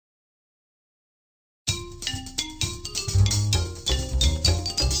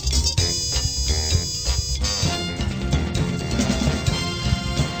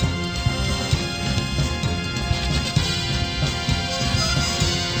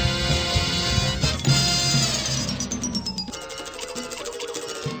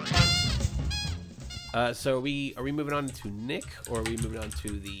So are we moving on to Nick, or are we moving on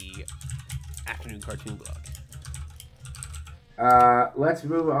to the afternoon cartoon block? Let's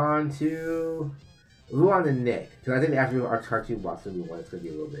move on to Nick, because I think the afternoon our cartoon block's gonna be one. It's gonna be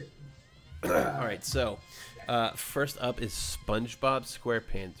a little bit. All right, so first up is SpongeBob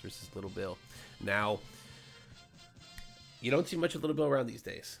SquarePants versus Little Bill. Now, you don't see much of Little Bill around these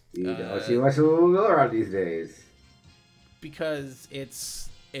days. You don't see much of Little Bill around these days. Because it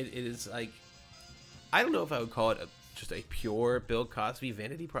is like, I don't know if I would call it just a pure Bill Cosby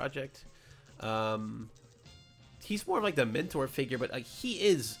vanity project. He's more of like the mentor figure, but like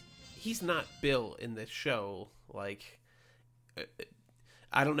he's not Bill in this show. Like,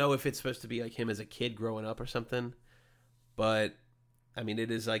 I don't know if it's supposed to be like him as a kid growing up or something, but I mean, it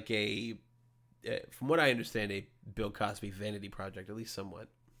is like from what I understand, a Bill Cosby vanity project, at least somewhat.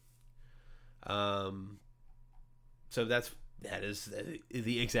 So that is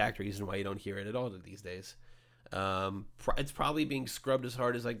the exact reason why you don't hear it at all these days. It's probably being scrubbed as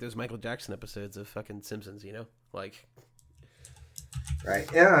hard as like those Michael Jackson episodes of fucking Simpsons, you know, like. Right.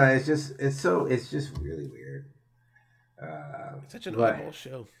 Yeah. It's just really weird. Such an oddball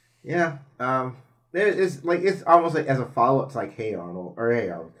show. Yeah. It's almost like as a follow up to like Hey Arnold or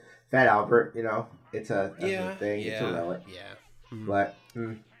Hey Fat Albert. You know, it's a thing. Yeah, it's a relic. Yeah. Mm-hmm. But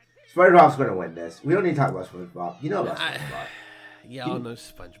SpongeBob's going to win this. We don't need to talk about SpongeBob. You know about SpongeBob. Y'all know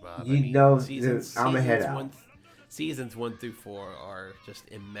SpongeBob. I'm ahead out. Seasons 1 through 4 are just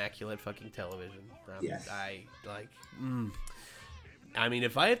immaculate fucking television. Yes. I mean,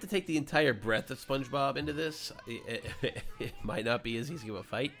 if I have to take the entire breadth of SpongeBob into this, it might not be as easy of a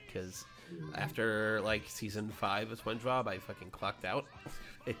fight, because after like season 5 of SpongeBob, I fucking clocked out.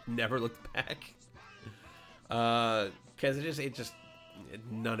 It never looked back. Because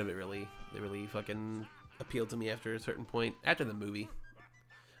none of it really fucking appealed to me after a certain point. After the movie,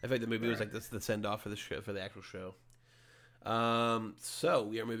 I think the movie was like the send off for the show, for the actual show. So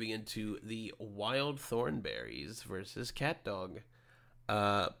we are moving into the Wild Thornberrys versus Cat Dog.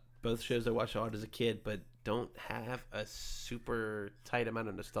 Both shows I watched a lot as a kid, but don't have a super tight amount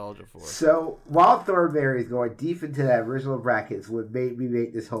of nostalgia for. So Wild Thornberrys going deep into that original brackets would make me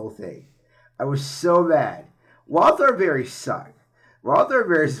make this whole thing. I was so mad. Wild Thornberrys suck. Wild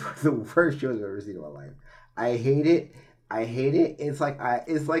Thornberrys is one of the worst shows I've ever seen in my life. I hate it. It's like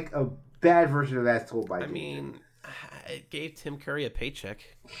a bad version of As Told by Jane. I mean, it gave Tim Curry a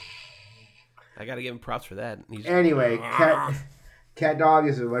paycheck. I got to give him props for that. Anyway, Cat Dog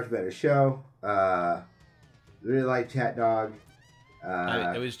is a much better show. Really like Cat Dog.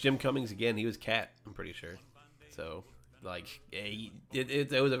 It was Jim Cummings again. He was Cat, I'm pretty sure. So, like,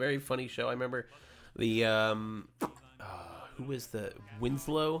 it was a very funny show. I remember the who was the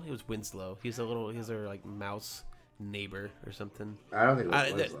Winslow? It was Winslow. He's a like mouse neighbor or something. I don't think it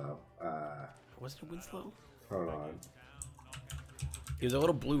was Winslow. Was it Winslow? Hold on. He was a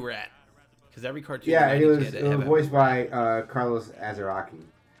little blue rat. Because every cartoon. Yeah, and it was voiced by Carlos Azaraki.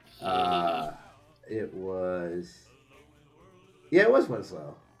 It was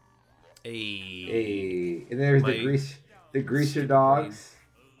Winslow. And there's the Greaser Dogs.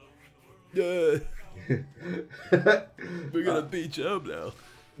 We're gonna beat you up now.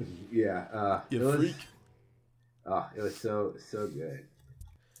 Yeah, you freak. It was so good.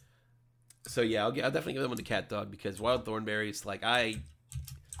 So yeah, I'll definitely give that one to Cat Dog, because Wild Thornberrys, like,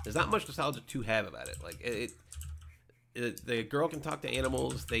 there's not much nostalgia to have about it. Like the girl can talk to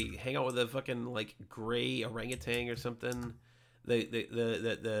animals. They hang out with a fucking like gray orangutan or something.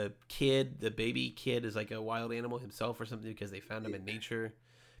 The kid, the baby kid, is like a wild animal himself or something, because they found him in nature.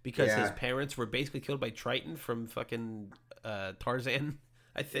 Because his parents were basically killed by Triton from fucking Tarzan,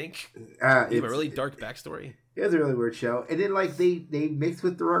 I think. They have a really dark backstory. It was a really weird show. And then like they mixed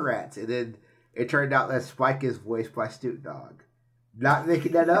with the Rugrats, and then it turned out that Spike is voiced by Snoop Dogg. Not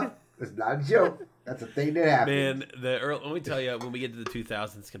making that up. It's not a joke. That's a thing that happened. Man, let me tell you, when we get to the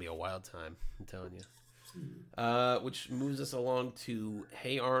 2000s, it's gonna be a wild time. I'm telling you. Which moves us along to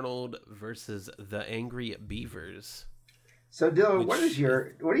Hey Arnold versus the Angry Beavers. So Dylan, what do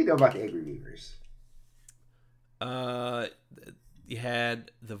you know about the Angry Beavers? You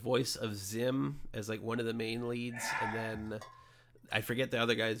had the voice of Zim as like one of the main leads, and then I forget the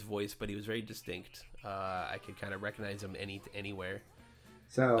other guy's voice, but he was very distinct. I could kind of recognize him anywhere.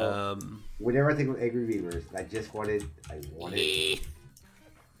 So whenever I think of Angry Beavers, I wanted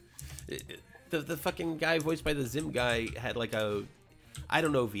the fucking guy voiced by the Zim guy had like I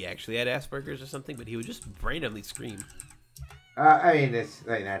don't know if he actually had Asperger's or something, but he would just randomly scream. I mean,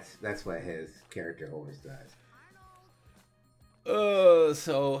 that's what his character always does.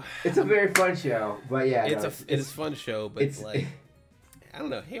 So it's a very fun show, but yeah, it is a fun show, but it's like I don't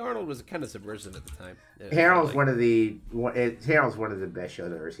know. Hey Arnold was kind of subversive at the time. Hey Arnold's Hey Arnold's one of the best shows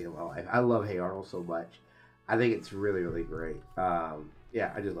I've ever seen in my life. I love Hey Arnold so much. I think it's really, really great.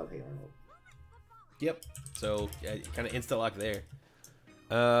 Yeah, I just love Hey Arnold. Yep. So kind of insta lock there.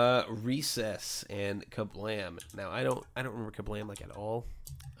 Recess and Kablam. Now I don't remember Kablam like at all.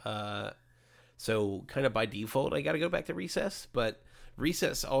 So kind of by default I got to go back to Recess, but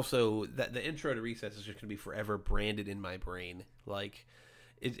Recess also the intro to Recess is just gonna be forever branded in my brain. Like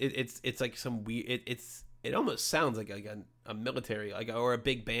it's like some weird. It almost sounds like a military or a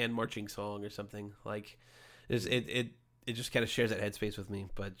big band marching song or something. Like it just kind of shares that headspace with me.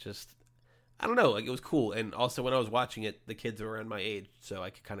 But just I don't know. Like it was cool, and also when I was watching it, the kids were around my age, so I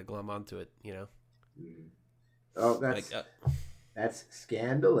could kind of glom onto it. You know. Oh, that's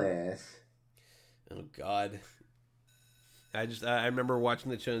scandalous. Oh God. I remember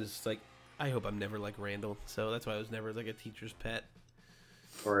watching the show and it's just like, I hope I'm never like Randall. So that's why I was never like a teacher's pet.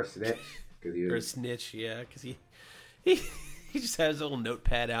 Or a snitch. Or a snitch, yeah. Because he just has a little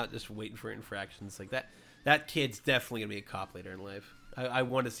notepad out just waiting for infractions. Like that kid's definitely going to be a cop later in life. I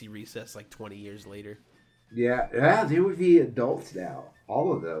want to see Recess like 20 years later. Yeah, they would be adults now.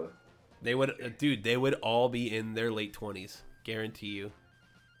 All of them. They would all be in their late 20s. Guarantee you.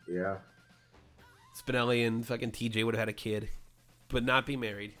 Yeah. Spinelli and fucking TJ would have had a kid, but not be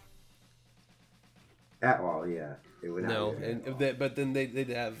married. Well, yeah. They would no, but then they'd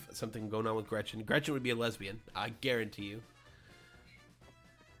have something going on with Gretchen. Gretchen would be a lesbian. I guarantee you.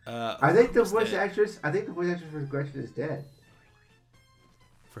 I think the voice actress for Gretchen is dead.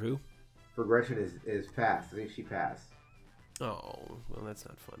 For who? For Gretchen is passed. I think she passed. Oh, well, that's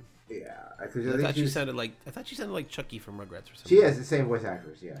not fun. Yeah, I thought she sounded like Chucky from Rugrats or something. She is the same voice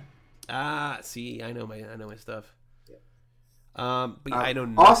actress. Yeah. Ah, see, I know my stuff. Yeah. But I know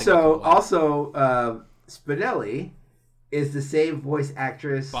nothing. Also, Spinelli is the same voice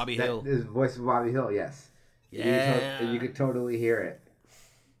actress. Bobby Hill. Is the voice of Bobby Hill. Yes. Yeah. You can totally hear it.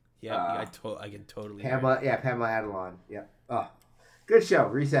 Yeah, I can totally. Pamela, hear it. Yeah, Pamela Adlon. Yeah. Oh, good show.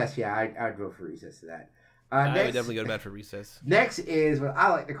 Recess. Yeah, I'd vote for Recess to that. I would definitely go to bat for Recess. Next is what I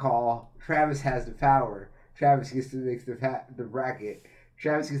like to call Travis has the power. Travis gets to make the bracket.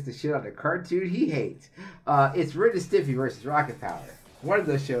 Travis gets to shit on the cartoon he hates. It's Ren and Stimpy versus Rocket Power. One of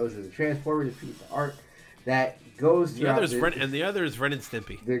those shows is a transformative piece of art that goes throughout... The other is Ren and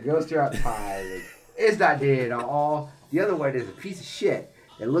Stimpy. That goes throughout time. It's not dated at all. The other one is a piece of shit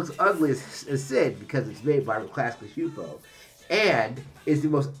that looks ugly as sin because it's made by Classical Shupo. And is the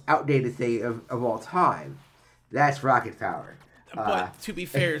most outdated thing of all time. That's Rocket Power. But to be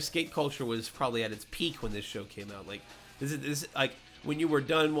fair, skate culture was probably at its peak when this show came out. Like this is like when you were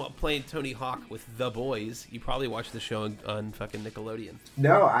done playing Tony Hawk with The Boys, you probably watched the show on fucking Nickelodeon.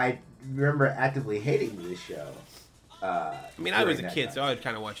 No, I remember actively hating this show. I mean, I was a kid, so I would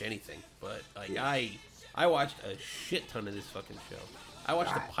kind of watch anything. But like, yeah. I watched a shit ton of this fucking show. I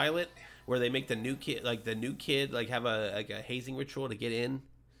watched the pilot where they make the new kid have a hazing ritual to get in,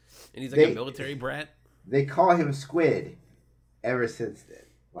 and he's like a military brat. They call him Squid ever since then.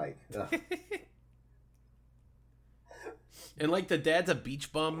 Like, and like the dad's a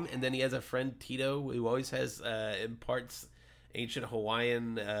beach bum, and then he has a friend Tito who always imparts ancient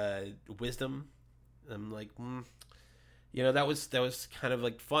Hawaiian wisdom. I'm like, that was kind of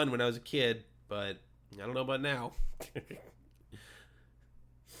like fun when I was a kid, but I don't know about now.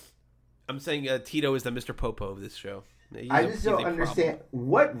 I'm saying Tito is the Mr. Popo of this show. I just don't understand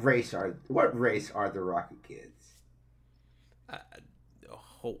what race are the Rocket Kids?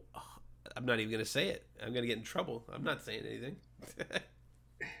 I'm not even gonna say it. I'm gonna get in trouble. I'm not saying anything.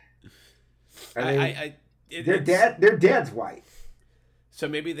 Their dad's white. So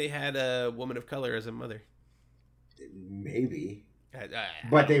maybe they had a woman of color as a mother. Maybe.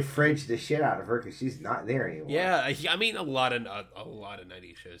 But they fridged the shit out of her because she's not there anymore. Yeah, I mean a lot of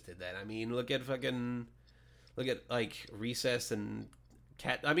 90s shows did that. I mean, look at like Recess and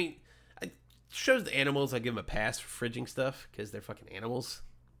Cat. I mean, shows the animals. I give them a pass for fridging stuff because they're fucking animals.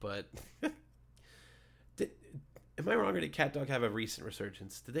 But am I wrong, or did Cat Dog have a recent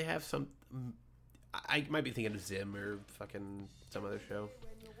resurgence? Did they have some? I might be thinking of Zim or fucking some other show,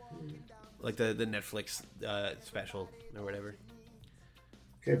 like the Netflix special or whatever.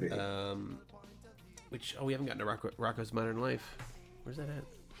 Could be. We haven't gotten to Rocko's Modern Life. Where's that at?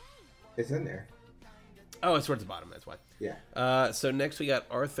 It's in there. Oh, it's towards the bottom. That's why. Yeah. So next we got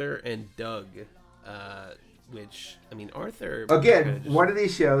Arthur and Doug, which I mean Arthur. Again, one of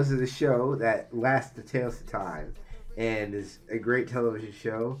these shows is a show that lasts the tales of time, and is a great television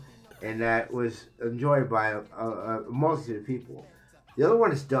show, and that was enjoyed by a multitude of people. The other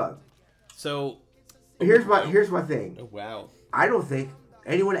one is Doug. So, Here's my thing. Oh, wow. I don't think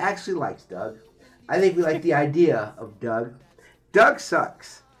anyone actually likes Doug. I think we like the idea of Doug. Doug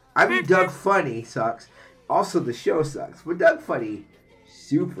sucks. I mean, Doug Funny sucks. Also, the show sucks. But Doug Funny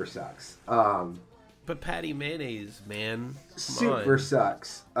super sucks. But Patty Mayonnaise, man. Super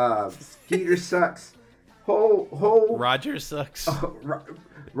sucks. Skeeter sucks. Whole Roger sucks.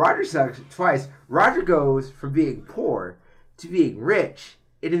 Roger sucks twice. Roger goes from being poor to being rich,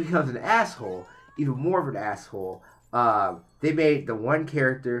 and he becomes an asshole, even more of an asshole. They made the one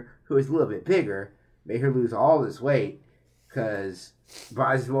character who is a little bit bigger, made her lose all this weight, because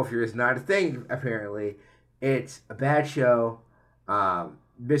Bob's Welfare is not a thing, apparently. It's a bad show.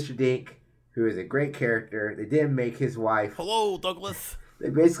 Mr. Dink, who is a great character, they didn't make his wife. Hello, Douglas. They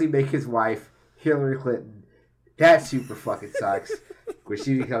basically make his wife Hillary Clinton. That super fucking sucks. When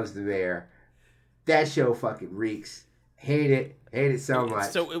she becomes the mayor. That show fucking reeks. Hate it so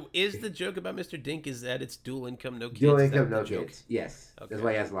much. So is the joke about Mr. Dink is that it's dual income, no kids? Dual income, no kids. Yes. Okay. That's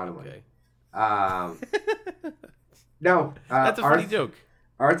why he has a lot of money. No. That's a funny joke.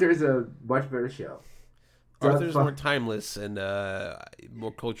 Arthur is a much better show. Arthur's more timeless and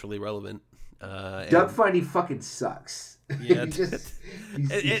more culturally relevant. Doug Funny fucking sucks. Yeah,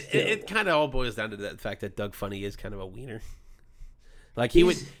 it kind of all boils down to the fact that Doug Funny is kind of a wiener. Like he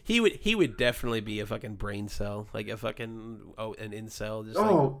would definitely be a fucking brain cell, like a fucking an incel, just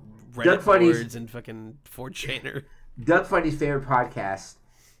like Reddit boards and fucking 4chaner. Doug Funny's favorite podcast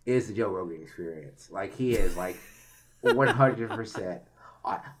is the Joe Rogan Experience. Like he is like 100%.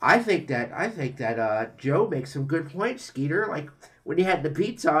 I think that Joe makes some good points, Skeeter. Like when he had the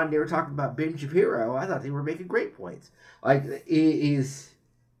Pete's on, they were talking about Ben Shapiro. I thought they were making great points. Like he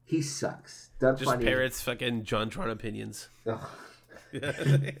sucks. Doug Just Funny parrots fucking JonTron opinions.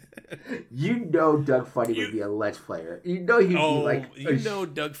 You know Doug Funny would be a Let's Player. You know he'd be like...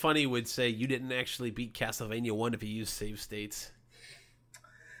 Doug Funny would say you didn't actually beat Castlevania 1 if you used save states.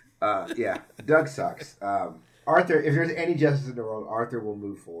 Yeah, Doug sucks. Arthur, if there's any justice in the world, Arthur will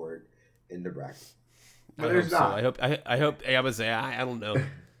move forward in the bracket. But there's not. So. I hope. I would say I don't know.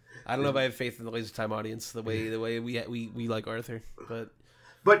 I don't know if I have faith in the Laser Time audience the way we like Arthur,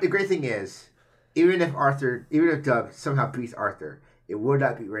 But the great thing is, even if Doug somehow beats Arthur, it would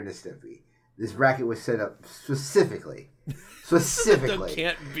not be Ren and Stimpy. This bracket was set up specifically Doug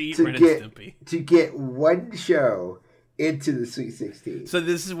can't beat Ren and Stimpy to get one show into the Sweet 16. So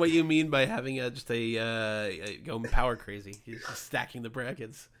this is what you mean by having going power crazy. He's just stacking the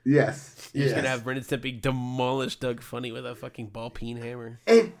brackets. Yes. You're just going to have Ren and Stimpy demolish Doug Funny with a fucking ball peen hammer.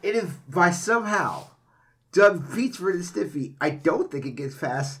 And if by somehow Doug beats Ren and Stimpy, I don't think it gets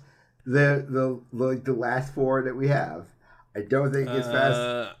past the last four that we have. I don't think it gets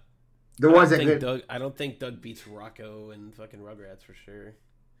past the ones that could... I don't think Doug beats Rocco and fucking Rugrats for sure.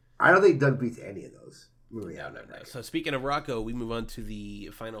 I don't think Doug beats any of those. No. So speaking of Rocco, we move on to the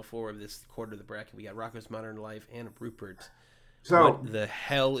final four of this quarter of the bracket. We got Rocco's Modern Life and Rupert. So what the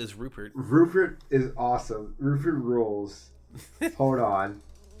hell is Rupert? Rupert is awesome. Rupert rules. Hold on.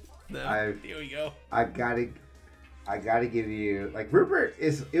 Here we go. I gotta give you Rupert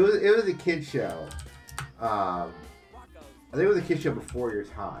is it was a kid show. I think it was a kid show before your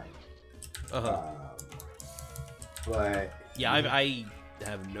time. But yeah, I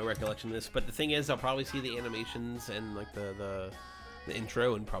have no recollection of this, but the thing is, I'll probably see the animations and the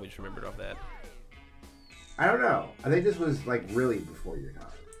intro and probably just remember it off that. I don't know. I think this was really before your time.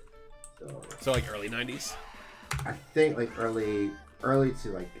 So like early 90s? I think early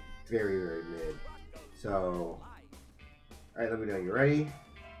to very, very mid. So, alright, let me know. You ready?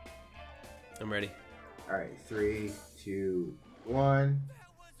 I'm ready. Alright, 3, 2, 1.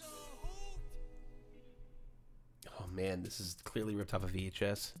 Oh man, this is clearly ripped off a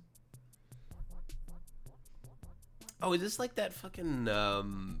VHS. Oh, is this like that fucking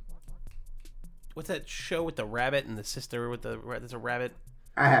what's that show with the rabbit and the sister with there's a rabbit?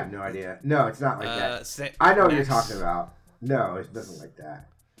 I have no idea. No, it's not like that. I know what you're talking about. No, it doesn't like that.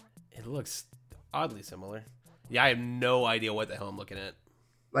 It looks oddly similar. Yeah, I have no idea what the hell I'm looking at.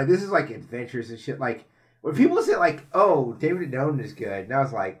 This is adventures and shit. When people say oh, David Nolan is good, and I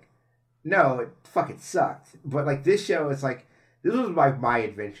was like, no, it fucking sucked. But this show is this was my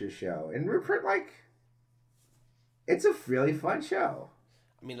adventure show, and Rupert it's a really fun show.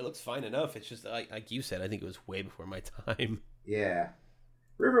 I mean, it looks fine enough. It's just like you said, I think it was way before my time. Yeah,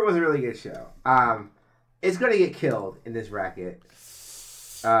 Rupert was a really good show. It's gonna get killed in this bracket.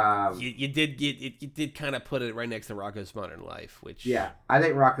 You did kind of put it right next to Rocco's Modern Life, which I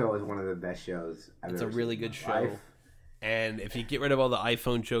think Rocco is one of the best shows. It's a really good show. Life. And if you get rid of all the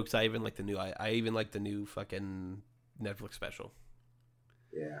iPhone jokes, I even like the new fucking Netflix special.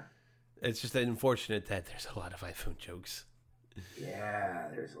 Yeah. It's just unfortunate that there's a lot of iPhone jokes. Yeah,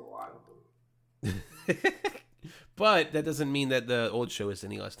 there's a lot of them. But that doesn't mean that the old show is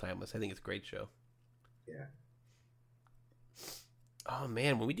any less timeless. I think it's a great show. Yeah. Oh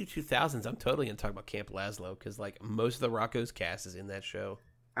man, when we do 2000s, I'm totally gonna talk about Camp Lazlo because like most of the Rocco's cast is in that show.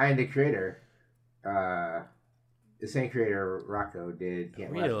 And the creator, the same creator Rocco did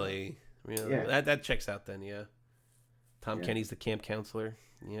Camp Really? Yeah. That checks out then. Yeah. Tom Kenny's the camp counselor.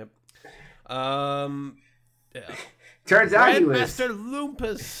 Yep. Yeah. Turns out he was. Grandmaster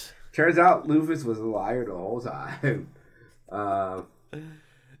Lumpus. Turns out Lufus was a liar the whole time.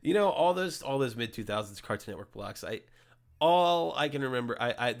 You know, all those mid 2000s Cartoon Network blocks. All I can remember,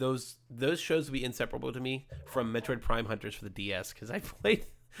 those shows will be inseparable to me from Metroid Prime Hunters for the DS because I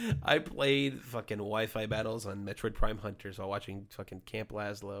played fucking Wi-Fi battles on Metroid Prime Hunters while watching fucking Camp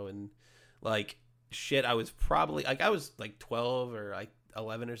Lazlo and like shit. I was probably like 12 or like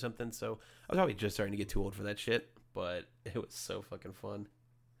 11 or something, so I was probably just starting to get too old for that shit. But it was so fucking fun.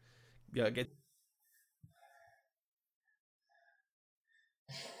 Yeah,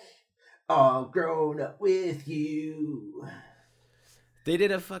 all grown up with you. They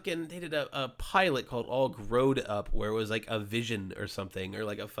did a pilot called All Growed Up where it was like a vision or something or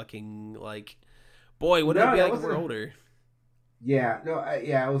like a fucking like boy, what would it be like if we're older? Yeah, no,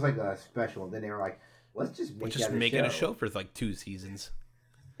 yeah, it was like a special. And then they were like, let's just make it a show for like 2 seasons.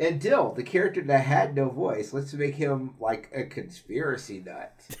 And Dill, the character that had no voice, let's make him like a conspiracy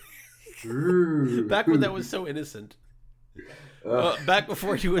nut. Back when that was so innocent. Back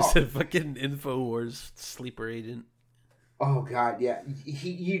before he was a fucking InfoWars sleeper agent. Oh god, yeah.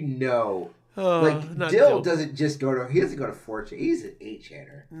 Dill Dill. doesn't just he doesn't go to 4chan. He's an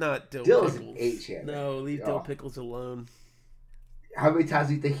 8chaner. Not Dill. Dill is an 8chaner. No, leave Dill Pickles alone. How many times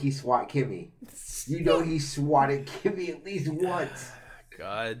do you think he swat Kimmy? You know he swatted Kimmy at least once.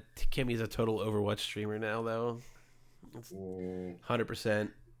 God, Kimmy's a total Overwatch streamer now, though. 100%.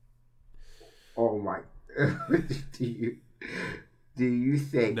 Oh my! Do you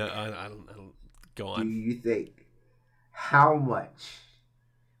think? No, I don't. Go on. Do you think how much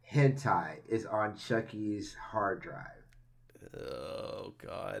hentai is on Chucky's hard drive? Oh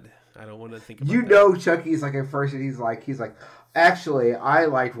God, I don't want to think about. You know, Chucky's like at first, and he's like, actually, I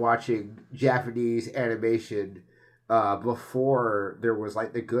liked watching Japanese animation. Before there was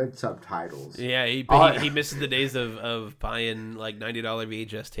like the good subtitles. Yeah, he misses the days of buying like $90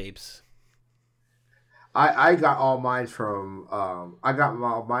 VHS tapes. I got all mine from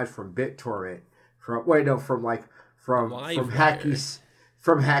BitTorrent from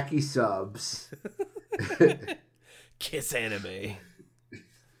Hacky Subs. Kiss Anime.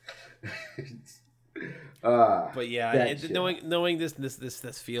 But yeah, knowing this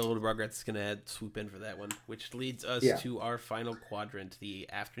field, Rugrats is gonna swoop in for that one, which leads us to our final quadrant, the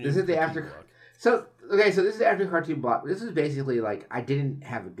afternoon. This is the after block. So this is the after cartoon block. This is basically like I didn't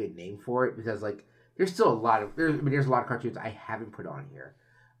have a good name for it because like there's still a lot of there's a lot of cartoons I haven't put on here,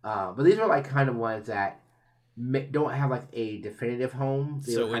 but these are like kind of ones that don't have like a definitive home.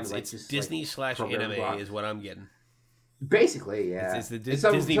 So it's Disney / anime block. Is what I'm getting. Basically, yeah. It's the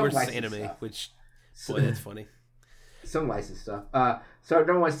Disney versus anime, stuff. Which. Boy, that's funny. Some licensed stuff. So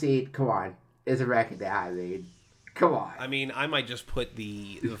don't want to see it. Come on, it's a racket that I made. Come on. I mean, I might just put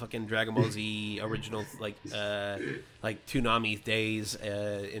the fucking Dragon Ball Z original like Toonami Days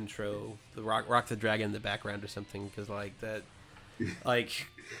intro, the Rock the Dragon in the background or something, because like that, like,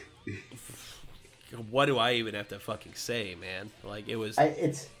 what do I even have to fucking say, man? Like it was.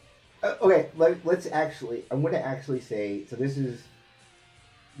 It's okay. Let's actually. I'm going to actually say. So this is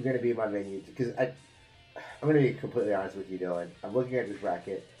going to be my venue because I'm going to be completely honest with you, Dylan. I'm looking at this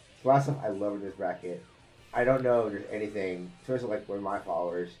bracket. There's a lot of stuff I love in this bracket. I don't know if there's anything, especially like one of my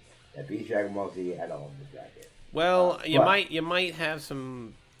followers, that beats Dragon Ball Z at all in this bracket. Well, you might have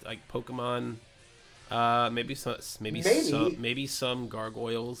some like Pokemon, maybe some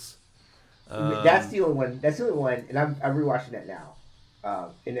gargoyles. That's the only one. That's the only one, and I'm rewatching that now.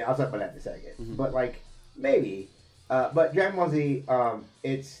 And I'll talk about that in a second. Mm-hmm. But like maybe, but Dragon Ball Z,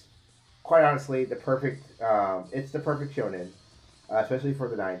 it's quite honestly the perfect. It's the perfect shonen, especially for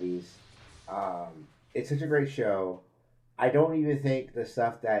the '90s. It's such a great show. I don't even think the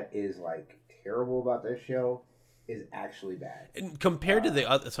stuff that is like terrible about this show is actually bad. And compared to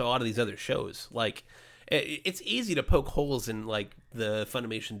a lot of these other shows, like it's easy to poke holes in like the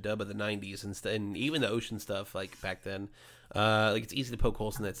Funimation dub of the '90s and even the Ocean stuff like back then. Like it's easy to poke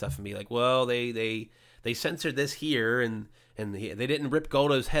holes in that stuff and be like, well, they censored this here and they didn't rip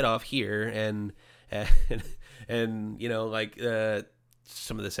Goldo's head off here and you know like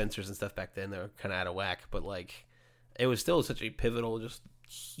some of the censors and stuff back then they were kind of out of whack, but like it was still such a pivotal just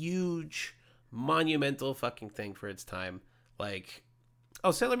huge, monumental fucking thing for its time. Like,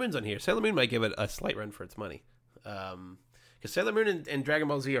 oh, Sailor Moon's on here. Sailor Moon might give it a slight run for its money. Because Sailor Moon and Dragon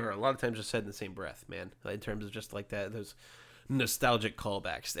Ball Z are a lot of times just said in the same breath, man. In terms of just like that, those nostalgic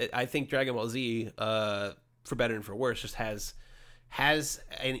callbacks. I think Dragon Ball Z, for better and for worse, just has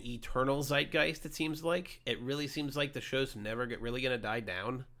an eternal zeitgeist. It seems like it seems like the show's never really gonna die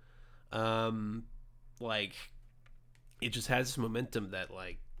down. Like it just has this momentum that,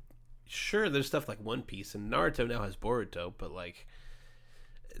 like, sure, there's stuff like One Piece and Naruto now has Boruto, but like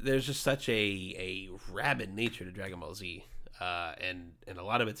there's just such a rabid nature to Dragon Ball Z, and a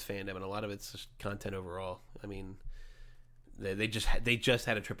lot of its fandom and a lot of its just content overall. I mean, they just had a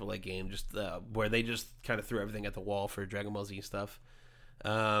AAA game just where they just kind of threw everything at the wall for Dragon Ball Z stuff.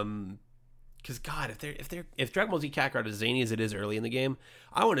 Because God, if Dragon Ball Z Kakarot is zany as it is early in the game,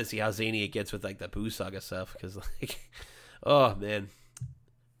 I want to see how zany it gets with like the Buu Saga stuff. Because like, oh man.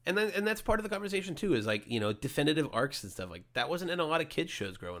 And that's part of the conversation too, is like, you know, definitive arcs and stuff like that wasn't in a lot of kids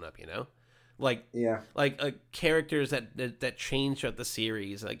shows growing up, you know, like characters that change throughout the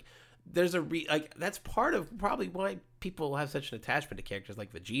series. Like there's like that's part of probably why people have such an attachment to characters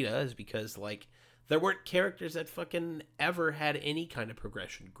like Vegeta, is because like there weren't characters that fucking ever had any kind of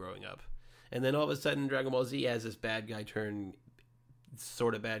progression growing up, and then all of a sudden Dragon Ball Z has this bad guy turned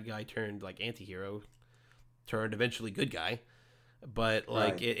like anti-hero turned eventually good guy. But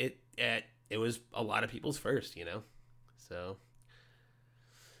like right. it was a lot of people's first, you know, so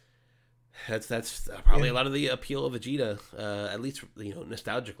that's probably a lot of the appeal of Vegeta, at least, you know,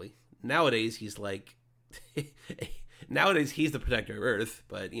 nostalgically. Nowadays he's like, he's the protector of Earth,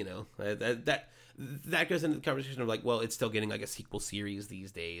 but you know that goes into the conversation of like, well, it's still getting like a sequel series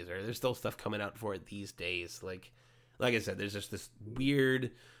these days, or there's still stuff coming out for it these days. Like I said, there's just this weird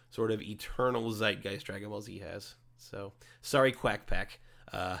sort of eternal zeitgeist Dragon Ball Z has. So, sorry, Quack Pack.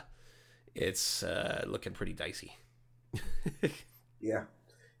 It's looking pretty dicey. Yeah.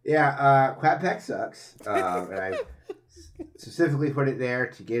 Quack Pack sucks. And I specifically put it there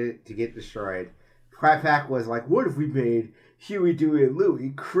to get destroyed. Quack Pack was like, what if we made Huey, Dewey, and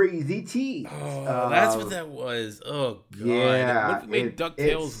Louie crazy teens? Oh, that's what that was. Oh, God. Yeah. What if we made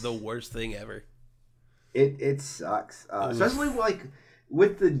DuckTales the worst thing ever? It sucks. Especially like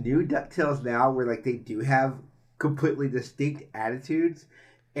with the new DuckTales now, where like they do have completely distinct attitudes,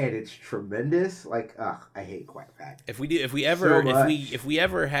 and it's tremendous. Like, I hate Quack Pack. If we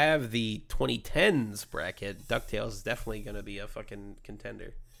ever have the 2010s bracket, DuckTales is definitely going to be a fucking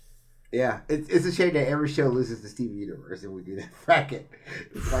contender. Yeah, it's a shame that every show loses to Steven Universe, and we do that bracket.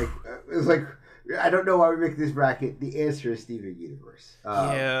 It's like I don't know why we make this bracket. The answer is Steven Universe.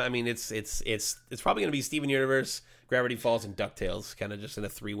 Yeah, I mean it's probably going to be Steven Universe, Gravity Falls, and DuckTales, kind of just in a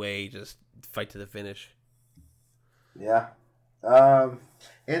 3-way, just fight to the finish. Yeah,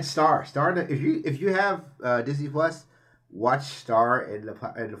 and Star. If you have Disney Plus, watch Star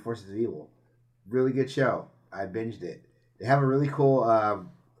and the Forces of Evil. Really good show. I binged it. They have a really cool.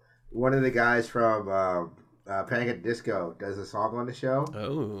 One of the guys from Panic at the Disco does a song on the show.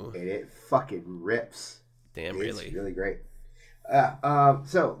 Oh, and it fucking rips. Damn, it's really, really great.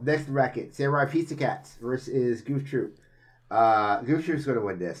 So next bracket: Samurai Pizza Cats versus Goof Troop. Goof Troop's going to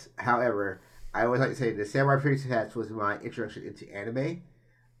win this. However, I always like to say the Samurai Pizza Cats was my introduction into anime.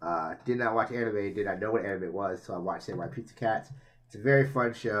 Did not watch anime, did not know what anime was, so I watched Samurai Pizza Cats. It's a very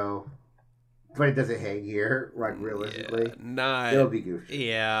fun show, but it doesn't hang here, like, realistically. Yeah, it'll be Goof Troop.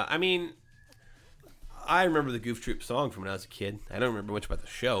 Yeah, I mean, I remember the Goof Troop song from when I was a kid. I don't remember much about the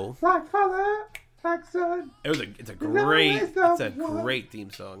show. Like father, like son. It's a great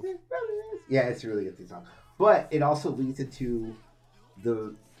theme song. Yeah, it's a really good theme song. But it also leads into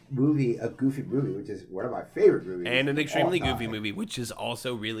the movie, a Goofy movie, which is one of my favorite movies, and an extremely goofy movie, which is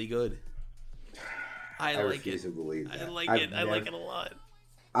also really good. I like it. I like it a lot.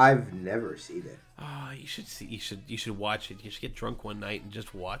 I've never seen it. Oh, you should watch it. You should get drunk one night and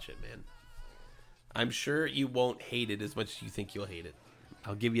just watch it, man. I'm sure you won't hate it as much as you think you'll hate it.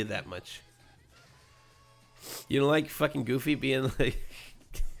 I'll give you that much. You don't like fucking Goofy being like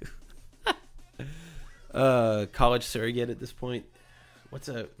college surrogate at this point? What's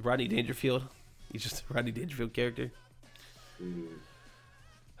a Rodney Dangerfield? He's just a Rodney Dangerfield character.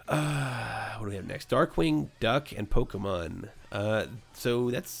 What do we have next? Darkwing, Duck, and Pokemon. So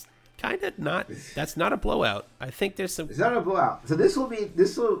that's kind of not. That's not a blowout. I think there's some. It's not a blowout. So this will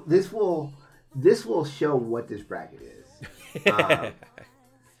show what this bracket is.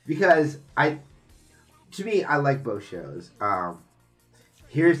 Because to me, I like both shows.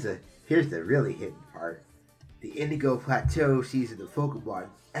 Here's the really hidden part. The Indigo Plateau season of Pokemon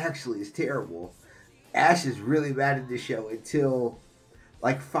actually is terrible. Ash is really mad at this show until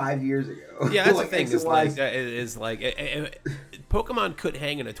like 5 years ago. Yeah, that's like, the thing. X Is and Y Pokemon could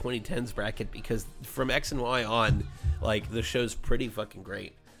hang in a 2010s bracket because from X and Y on, like the show's pretty fucking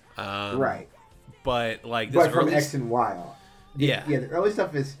great. Right. But like this But from early X and Y on. Yeah. Yeah, the early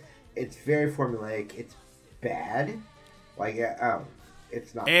stuff it's very formulaic. It's bad. Like,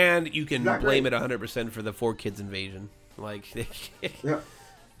 it's not. And you can blame great. it 100% for the 4Kids invasion. Like, Yeah.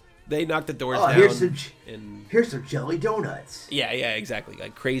 they knocked the doors Oh, down. here's some jelly donuts. Yeah, exactly.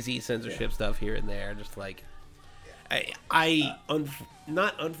 Like crazy censorship stuff here and there. Just like,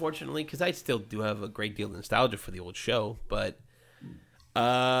 not unfortunately, because I still do have a great deal of nostalgia for the old show, but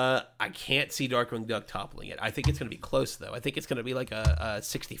I can't see Darkwing Duck toppling it. I think it's going to be close, though. I think it's going to be like a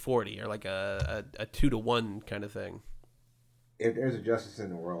 60-40 or like a 2-1 kind of thing. If there's a justice in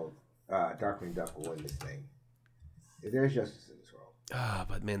the world, Darkwing Duck will win this thing. If there's justice in this world.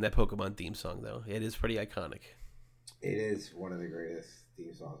 But man, that Pokemon theme song, though, it is pretty iconic. It is one of the greatest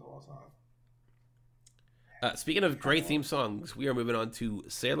theme songs of all time. Speaking of great theme songs, we are moving on to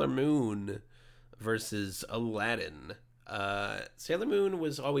Sailor Moon versus Aladdin. Sailor Moon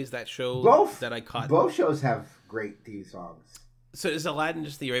was always that show that I caught. Both shows have great theme songs. So is Aladdin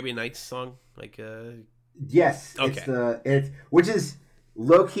just the Arabian Nights song? Yes. Okay. Which is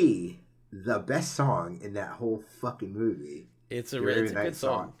low key the best song in that whole fucking movie. It's a good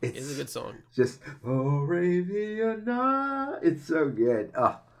song. It's a good song. Just Arabian Nights. It's so good.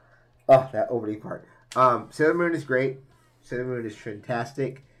 Oh, that opening part. Sailor Moon is great. Sailor Moon is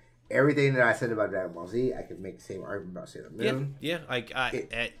fantastic. Everything that I said about Dragon Ball Z, I could make the same argument about Sailor Moon. Yeah.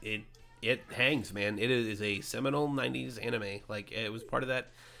 It hangs, man. It is a seminal '90s anime. Like it was part of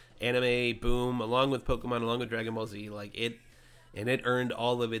that anime boom, along with Pokemon, along with Dragon Ball Z. Like it earned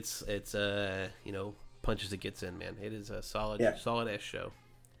all of its punches it gets in. Man, it is a solid ass show.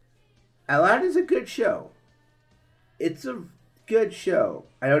 Aladdin's a good show. It's a good show.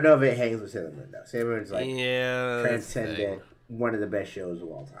 I don't know if it hangs with Sailor Moon though. Sailor Moon's like transcendent, one of the best shows of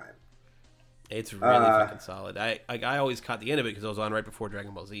all time. It's really fucking solid. I always caught the end of it because I was on right before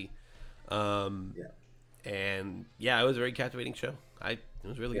Dragon Ball Z. And it was a very captivating show. It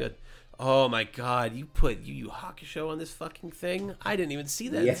was really good. Oh my god, you put Yu Yu Hakusho on this fucking thing? I didn't even see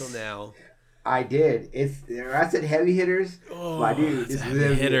that until now. I did. I said heavy hitters. Oh, my dude, it's a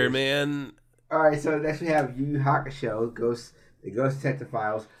heavy hitter, man. All right, so next we have Yu Yu Hakusho, the Ghost Detective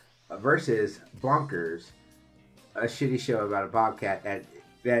Files versus Bonkers, a shitty show about a bobcat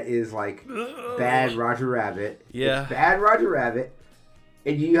that is like bad Roger Rabbit. Yeah, it's bad Roger Rabbit,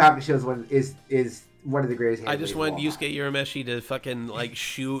 and Yu Yu Hakusho is one of the greatest. I just want Yusuke Urameshi to fucking like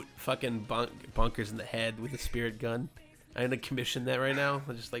shoot fucking Bonkers in the head with a spirit gun. I'm gonna commission that right now.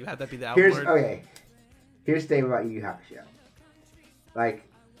 I'll just like have that be the outboard. Here's the thing about Yu Yu Hakusho. Like,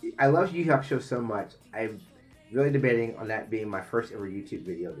 I love Yu Yu Hakusho so much. I'm really debating on that being my first ever YouTube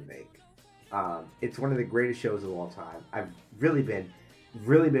video to make. It's one of the greatest shows of all time. I've really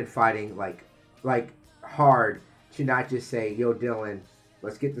been fighting like hard to not just say, "Yo, Dylan,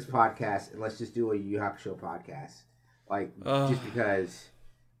 let's get this podcast and let's just do a Yu Yu Hakusho podcast." Like, just because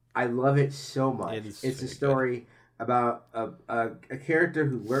I love it so much. It's a story about a character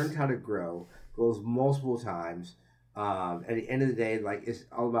who learns how to grow, grows multiple times. At the end of the day, like it's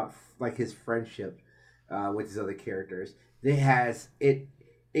all about like his friendship with his other characters.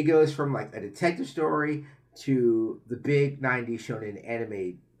 It goes from like a detective story to the big '90s shonen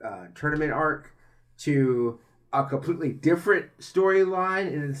anime tournament arc to a completely different storyline,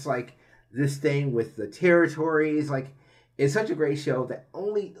 and it's like this thing with the territories. Like it's such a great show that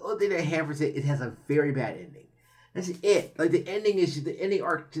only thing that hampers it has a very bad ending. That's it. Like the ending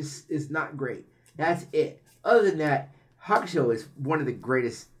arc just is not great. That's it. Other than that, Hakusho is one of the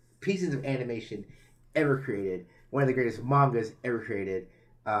greatest pieces of animation ever created. One of the greatest mangas ever created.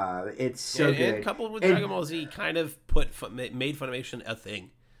 It's so good. And coupled with Dragon Ball Z, kind of made Funimation a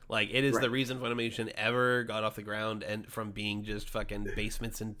thing. Like it is the reason Funimation ever got off the ground and from being just fucking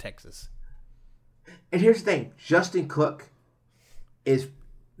basements in Texas. And here's the thing: Justin Cook is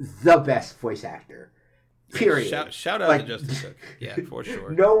the best voice actor. Period. Shout out to Justin Cook. Yeah, for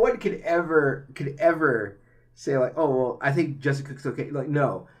sure. No one could ever say like, "Oh, well, I think Justin Cook's okay." Like,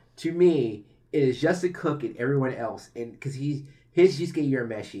 no. To me, it is Justin Cook and everyone else, and because his Yusuke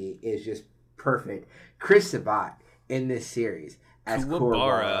Urameshi is just perfect. Chris Sabat in this series as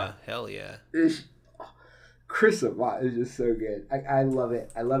Kuwabara. Hell yeah. Chris Sabat is just so good. I love it.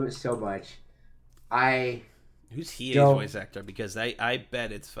 I love it so much. Who's his voice actor? Because I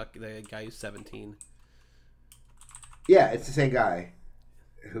bet it's fucking the guy who's 17. Yeah, it's the same guy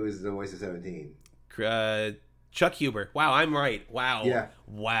who is the voice of 17. Chuck Huber. Wow, I'm right. Wow. Yeah.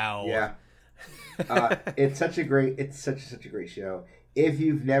 Wow. Yeah. It's such a great show. if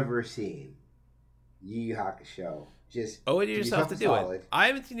you've never seen Yu Yu Hakusho, just owe it to yourself to do solid. it. I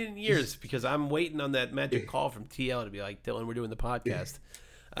haven't seen it in years because I'm waiting on that magic call from TL to be like, Dylan, we're doing the podcast.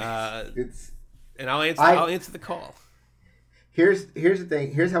 And I'll answer the call. Here's the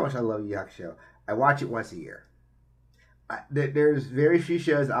thing. Here's how much I love Yu Yu Hakusho. I watch it once a year. There's very few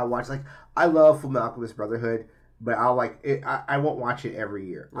shows I watch. Like, I love Fullmetal Alchemist Brotherhood, but I'll like it, I won't watch it every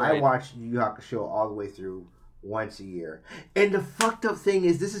year. Right. I watch Yu Yu Hakusho all the way through once a year. And the fucked up thing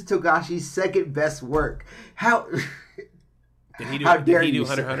is, this is Togashi's second best work. How did he do Hunter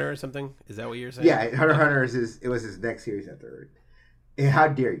x Hunter or something? Is that what you're saying? Yeah, Hunter x Hunter is it was his next series after. And how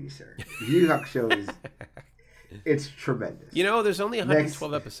dare you, sir? Yu Yu Hakusho is it's tremendous. You know, there's only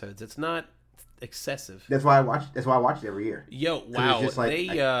 112 episodes. It's not excessive. That's why I watch it every year. Yo, wow.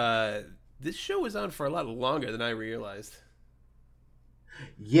 Like, this show was on for a lot longer than I realized.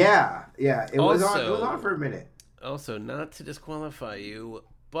 Yeah. It was on for a minute. Also, not to disqualify you,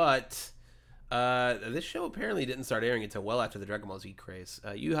 but this show apparently didn't start airing until well after the Dragon Ball Z craze.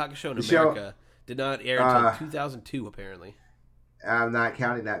 Yu Yu Hakusho in America did not air until 2002, apparently. I'm not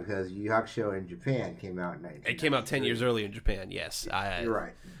counting that because Yu Yu Hakusho in Japan came out in 1993. It came out 10 years earlier in Japan, yes. You're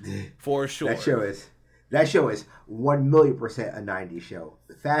right. For sure. That show is 1,000,000% a 90s show.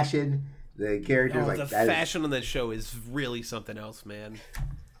 The fashion, the characters, the fashion on that show is really something else, man.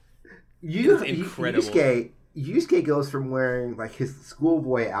 Incredible. Yusuke goes from wearing like his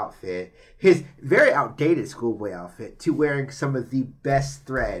schoolboy outfit, his very outdated schoolboy outfit, to wearing some of the best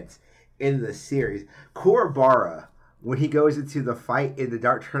threads in the series. Kuwabara, when he goes into the fight in the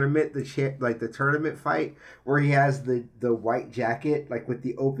Dark Tournament, the tournament fight where he has the white jacket, like with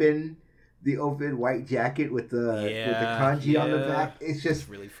the open white jacket with the kanji on the back. It's just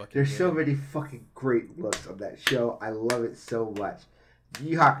really fucking. There's so many fucking great looks on that show. I love it so much.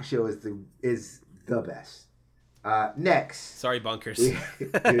 Yu Yu Hakusho is the best. Next. Sorry, bunkers.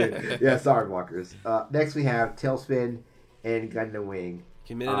 Yeah, sorry, bunkers. Next we have Tailspin and Gundam Wing.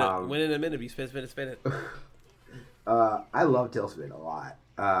 Win in a minute. You spin it. I love Tailspin a lot.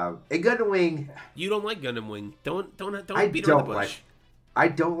 And Gundam Wing. You don't like Gundam Wing. Don't beat around the bush. I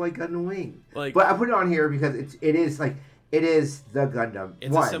don't like Gundam Wing. But I put it on here because it is the Gundam.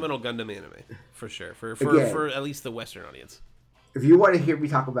 It's a seminal Gundam anime for sure. For at least the Western audience. If you want to hear me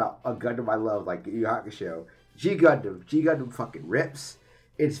talk about a Gundam I love, like Yu Yu Hakusho, G Gundam fucking rips.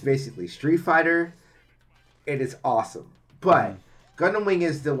 It's basically Street Fighter, and it's awesome. But Gundam Wing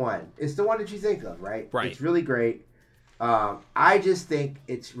is the one. It's the one that you think of, right? Right. It's really great. I just think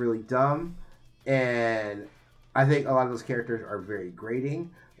it's really dumb, and I think a lot of those characters are very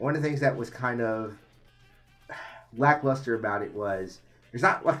grating. One of the things that was kind of lackluster about it was there's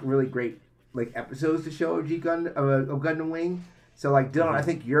not like really great like episodes to show of Gundam Wing. So like Dylan, I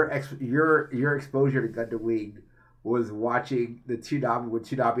think your exposure to Gundam Wing was watching the Toonami when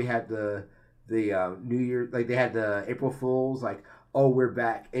Toonami had the New Year, like they had the April Fools, like, oh, we're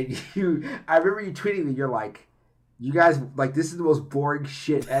back, and I remember you tweeting me, you're like, you guys, like, this is the most boring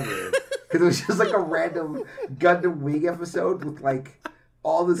shit ever. Because it was just like a random Gundam Wing episode with like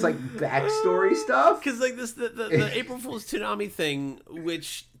all this like backstory stuff. Because like the April Fool's Toonami thing,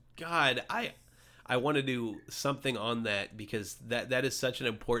 which God, I want to do something on that because that is such an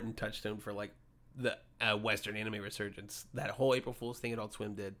important touchstone for like the Western anime resurgence. That whole April Fool's thing Adult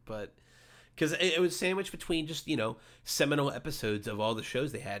Swim did, but because it was sandwiched between just seminal episodes of all the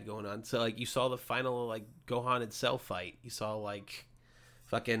shows they had going on. So like you saw the final like Gohan and Cell fight. You saw like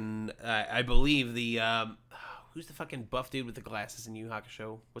fucking I believe the who's the fucking buff dude with the glasses in Yu Yu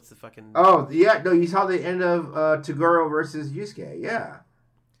Hakusho? What's the fucking? Oh yeah, no, you saw the end of Toguro versus Yusuke.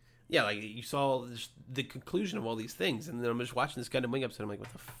 Yeah, like you saw the conclusion of all these things, and then I'm just watching this Gundam Wing episode. I'm like,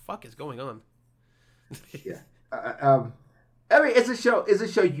 what the fuck is going on? Yeah, I mean, it's a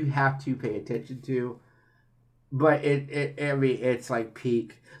show you have to pay attention to, but it's like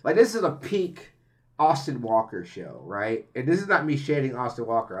peak. Like this is a peak Austin Walker show, right? And this is not me shading Austin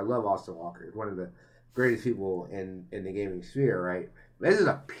Walker. I love Austin Walker. He's one of the greatest people in the gaming sphere, right? But this is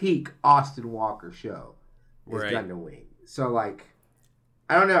a peak Austin Walker show. It's right. Gundam Wing. So like,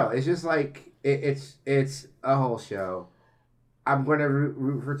 I don't know. It's just like it's a whole show. I'm going to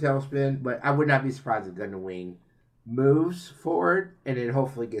root for Tailspin, but I would not be surprised if Gundam Wing moves forward and then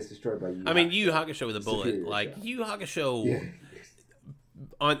hopefully gets destroyed by Yu. I mean, Yu Yu Hakusho with a bullet. Like Yu Yu Hakusho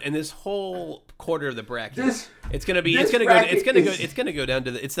in this whole quarter of the bracket, it's gonna go down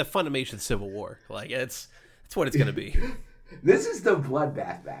to it's the Funimation Civil War. Like that's what it's gonna be. This is the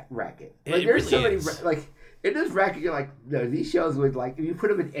bloodbath bracket. Like there's so many like in this bracket. You're like, no, these shows would like if you put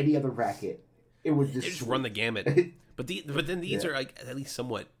them in any other bracket, it would just run the gamut. But then these are like at least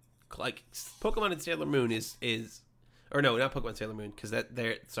somewhat like Pokemon and Sailor Moon is Or no, not Pokemon Sailor Moon, because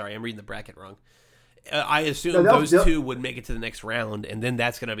sorry, I'm reading the bracket wrong. I assume No, those two would make it to the next round, and then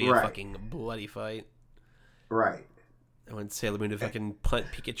that's going to be a Right. fucking bloody fight. Right. When Sailor Moon to fucking punt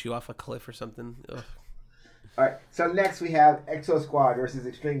Pikachu off a cliff or something. Ugh. All right. So next we have Exo Squad versus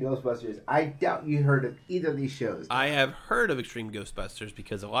Extreme Ghostbusters. I doubt you heard of either of these shows. I have heard of Extreme Ghostbusters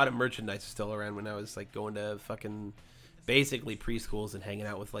because a lot of merchandise is still around when I was like going to fucking basically preschools and hanging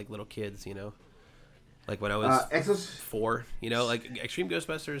out with like little kids, you know? Like when I was 4, you know, like Extreme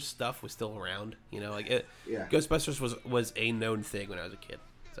Ghostbusters stuff was still around, you know, like Ghostbusters was a known thing when I was a kid.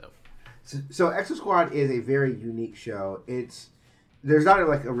 So Exo Squad is a very unique show. There's not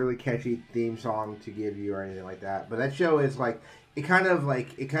like a really catchy theme song to give you or anything like that, but that show is like it kind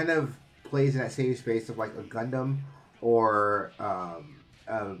of plays in that same space of like a Gundam or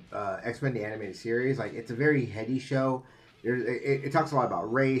X-Men the animated series. Like it's a very heady show. It talks a lot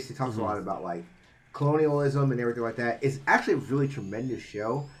about race. It talks a lot about like colonialism and everything like that. It's actually a really tremendous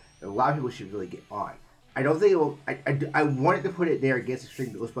show that a lot of people should really get on. I don't think it will. I wanted to put it there against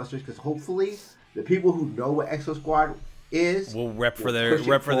Extreme Ghostbusters because hopefully the people who know what Exo Squad is will rep for their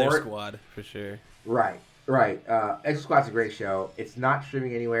squad for sure. Right. Exo Squad's a great show. It's not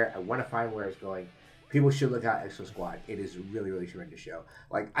streaming anywhere. I want to find where it's going. People should look out Exo Squad. It is a really, really tremendous show.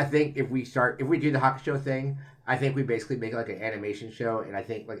 Like I think if we do the Hakusho thing, I think we basically make like an animation show, and I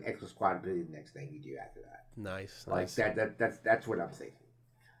think like Exo Squad will be the next thing you do after that. Nice. That's what I'm thinking.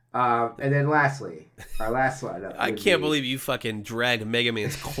 And then lastly, our last one. I can't believe you fucking dragged Mega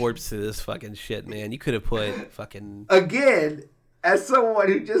Man's corpse to this fucking shit, man. You could have put fucking... Again, as someone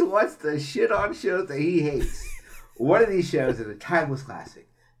who just wants to shit on shows that he hates, one of these shows is a timeless classic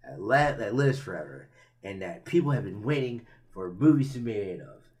that lives forever and that people have been waiting for movies to be made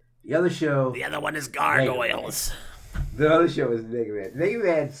of. The other one is Gargoyles. The other show is Mega Man. Mega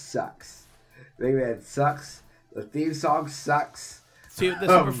Man sucks. The theme song sucks. See the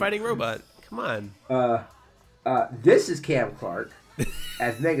Super Fighting Robot. Come on. This is Cam Clark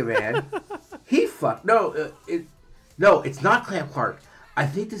as Mega Man. He fucked. No, it's not Cam Clark. I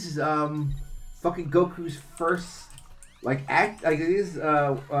think this is fucking Goku's first act. Like it is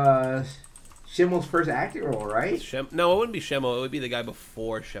Schimmel's first acting role, right? No, it wouldn't be Schimmel. It would be the guy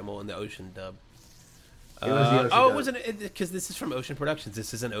before Schimmel in the Ocean dub. It was the Ocean dub. It wasn't because this is from Ocean Productions.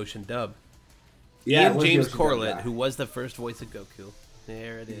 This is an Ocean dub. Yeah, Ian James Corlett, who was the first voice of Goku.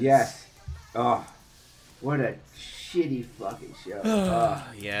 There it is. Yes. Oh, what a shitty fucking show.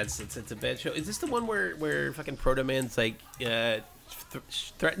 Yeah, it's a bad show. Is this the one where fucking Proto Man's like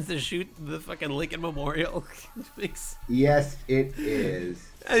threatens to shoot the fucking Lincoln Memorial? Yes, it is.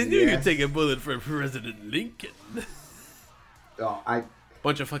 I knew you'd take a bullet for President Lincoln. Oh,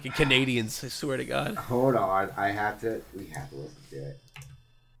 bunch of fucking Canadians. I swear to God. Hold on, we have to listen to it.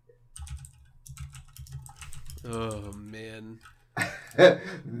 Oh man.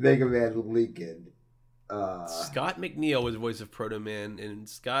 Mega Man Lincoln. Scott McNeil was the voice of Proto Man, and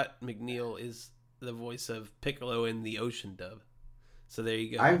Scott McNeil is the voice of Piccolo in the Ocean dub. So there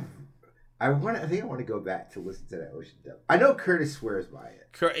you go. I think I want to go back to listen to that Ocean dub. I know Curtis swears by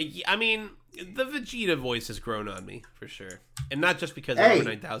it. I mean, the Vegeta voice has grown on me for sure, and not just because of over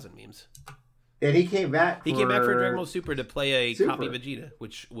 9,000 memes. And he came back. He came back for Dragon Ball Super to play a copy Vegeta,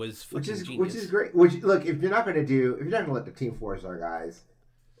 which was genius. Which is great. Look, if you're not gonna let the Team 4-Star guys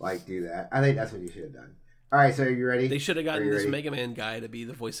do that, I think that's what you should have done. All right, so are you ready? They should have gotten this Mega Man guy to be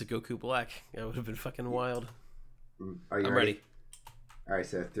the voice of Goku Black. That would have been fucking wild. Are you ready? All right,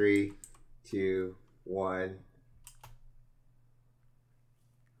 so 3, 2, 1.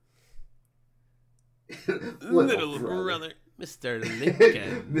 Little brother. Mr.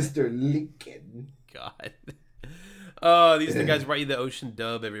 Lincoln. Mr. Lincoln. God. Oh, these are the guys who write you the Ocean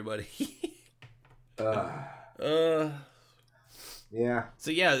dub, everybody. Yeah.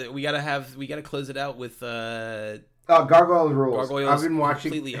 So yeah, we gotta close it out with Gargoyles rules. Gargoyles I've been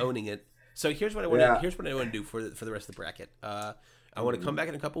watching, completely owning it. So here's what I want to here's what I want to do for the rest of the bracket. I want to come back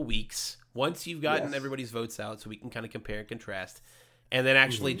in a couple weeks once you've gotten everybody's votes out, so we can kind of compare and contrast, and then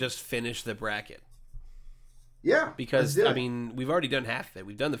actually just finish the bracket. Yeah, because I mean we've already done half of it.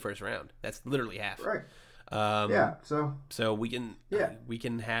 We've done the first round. That's literally half. Right. So we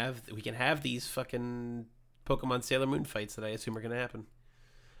can have these fucking Pokemon Sailor Moon fights that I assume are going to happen.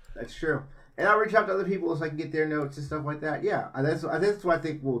 That's true. And I'll reach out to other people so I can get their notes and stuff like that. Yeah, that's what I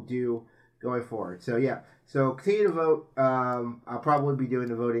think we'll do going forward. So yeah, so continue to vote. I'll probably be doing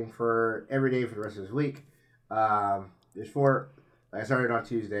the voting for every day for the rest of this week. There's 4. I started on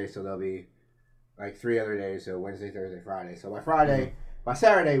Tuesday, so there'll be 3 other days. So Wednesday, Thursday, Friday. So by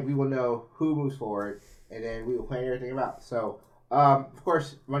Saturday, we will know who moves forward, and then we will plan everything out. So of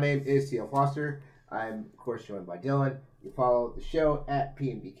course, my name is T.L. Foster. I'm, of course, joined by Dylan. You follow the show at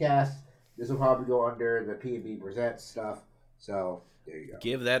PNBcast. This will probably go under the PNB Presents stuff. So, there you go.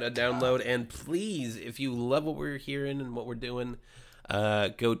 Give that a download. And please, if you love what we're hearing and what we're doing,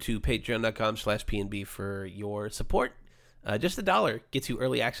 go to patreon.com/PNB for your support. Just $1 gets you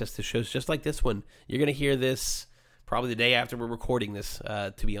early access to shows just like this one. You're going to hear this probably the day after we're recording this,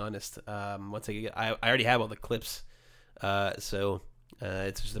 to be honest. Once I already have all the clips, so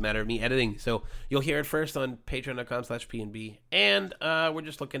it's just a matter of me editing. So you'll hear it first on patreon.com/PNB, and we're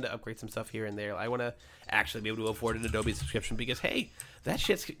just looking to upgrade some stuff here and there. I want to actually be able to afford an Adobe subscription because, hey, that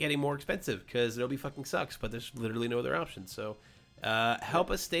shit's getting more expensive because Adobe fucking sucks, but there's literally no other option. So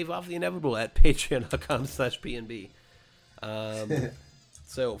help us stave off the inevitable at patreon.com/PNB.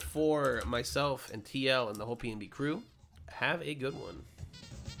 So for myself and TL and the whole PNB crew, have a good one.